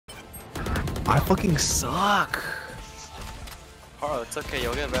I fucking suck. Carl, it's okay,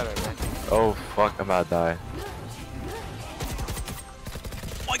 you'll get better, man. Oh fuck, I'm about to die.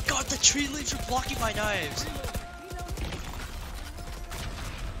 Oh my god, the tree leaves are blocking my knives!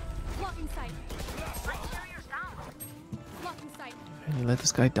 Can you let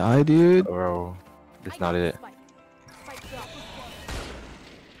this guy die, dude? Bro, that's not it.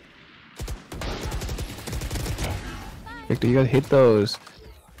 Victor, you gotta hit those.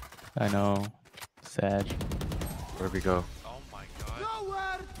 I know. Sad. Where'd we go? Oh my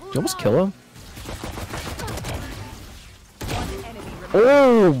god. Did you almost kill him?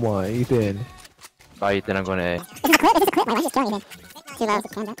 Oh my, Ethan. Bye, Ethan. I'm going to A. This is a clip. Wait, why is he killing Ethan? Too low. Hands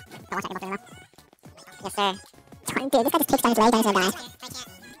up. Oh, watch out. Yes, sir. Dude, this guy just kicks down his leg. He's gonna die.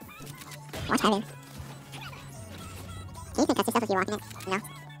 Watch heaven. Can you think that's yourself if you're walking it? You know?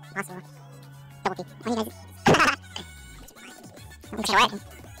 Awesome. Double peek. All you guys. It's gonna work.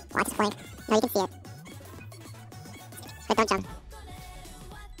 Watch his flank. No, you can see it. But don't jump.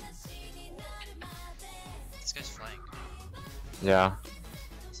 This guy's flying. Yeah.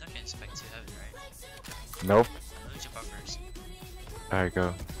 He's not gonna inspect too heavy, right? Nope. Let me jump out first. Alright,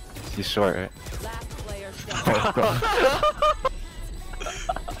 go. He's short, right?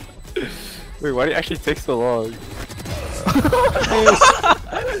 Wait, why did it actually take so long?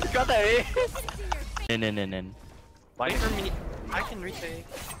 Got that A. In. Wait for me. I can retake.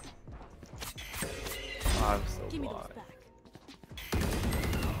 Oh, I'm so blind.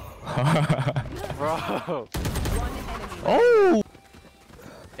 Bro. Oh!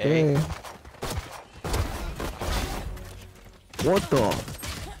 A. What the?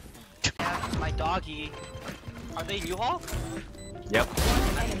 My doggy. Are they U-Haul? Yep.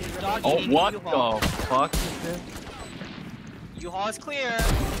 Doggy Oh, eating what U-Haul. the fuck? U-Haul is clear.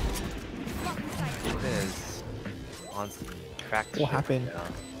 Ethan is on some crack What shit happened? now.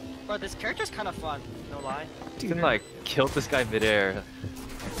 Bro, this character's kind of fun. No lie. Ethan like killed this guy midair.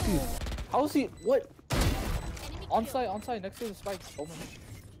 How is he? What? On site, next to the spike. Oh my.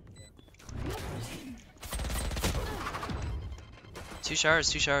 Two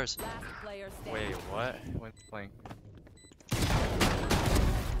showers. Wait, what? When playing?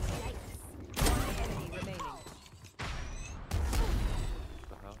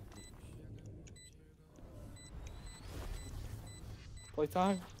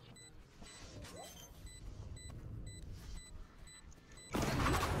 Playtime.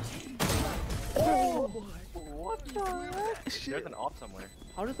 What the heck? There's an off somewhere.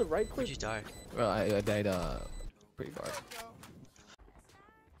 How did the right click? Where'd you die? Well, I died pretty far.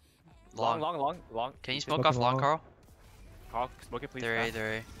 Long. Can you smoke Smoking off long, long. Carl? Carl, smoke it please. They're A, fast.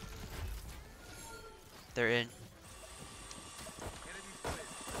 they're A. They're in.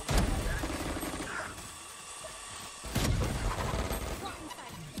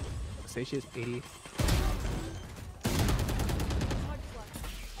 Satia's 80.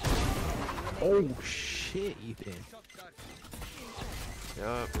 Oh shit, Ethan.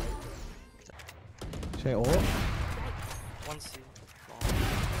 Yup. Should I ult? One C.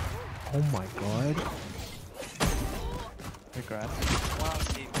 Oh my god. Hey, grass. One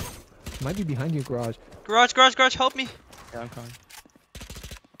C. Might be behind you, garage. Garage, help me! Yeah, I'm coming.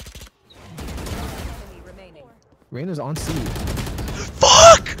 Raina's on C.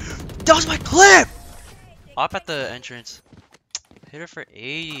 Fuck! That was my clip! Up at the entrance. Hit her for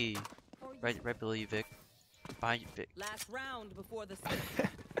 80. Right below you, Vic. Behind you, Vic. Last round before the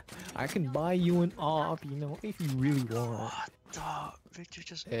I can buy you an op, you know, if you really want. What the? Victor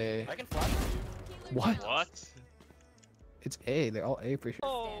just. A. I can flash you. What? What? It's A. They're all A for sure.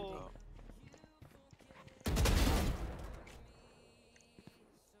 Oh.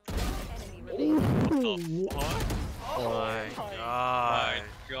 Oh my god.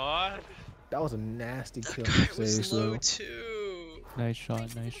 God. That was a nasty That kill. guy was seriously. low too. Nice shot.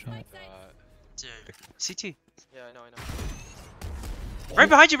 Dude. CT. Yeah, I know. Right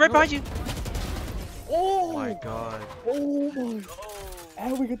behind you, Oh my god. Oh my.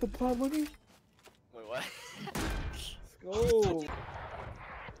 And we get the pot money. Wait, what? Let's go.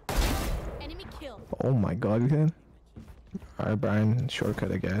 enemy kill. Oh my god, Ethan. Alright, Brian,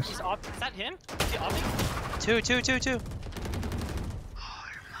 shortcut, I guess. Is that him? Is he off? Two.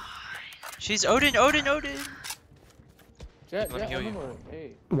 She's Odin. Jet, Let me heal you. Eleanor,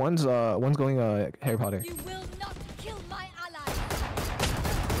 hey. One's going Harry Potter. You will not kill my ally.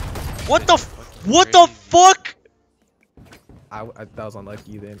 What the fuck? That was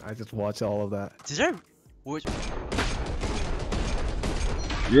unlucky then. I just watched all of that. Did I? What?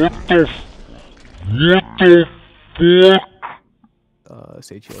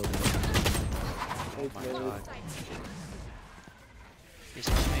 Seichio. Oh my god. He's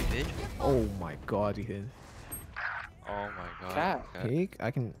supposed to be bitch. Oh my god, he hit. Oh my god. Cat. Okay. Cake?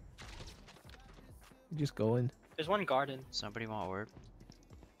 I can. Just go in. There's one garden. Somebody want word?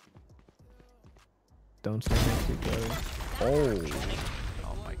 Don't stand next to each other. Oh.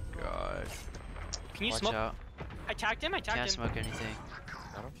 Oh my god. Can you Watch smoke? out. I tagged him. I tagged Can't him. smoke anything.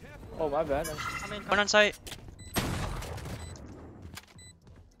 Oh, my bad. Come in. One on site.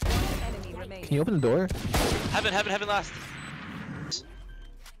 Enemy remaining. Can you open the door? Heaven last.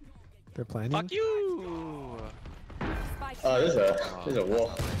 They're planning. Fuck you. Spike There's a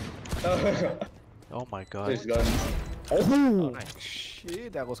wall. Oh my god. There's guns. Oh,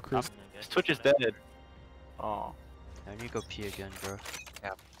 shit, that was crisp. Twitch is dead. Oh. I need to go pee again, bro.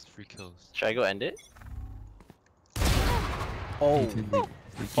 Yeah, it's 3 kills. Should I go end it? Oh,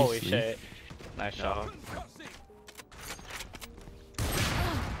 Holy shit. Nice shot.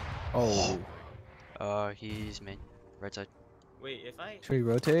 oh. He's main. Right side. Wait, if I Should we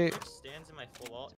rotate? stands in my full alt,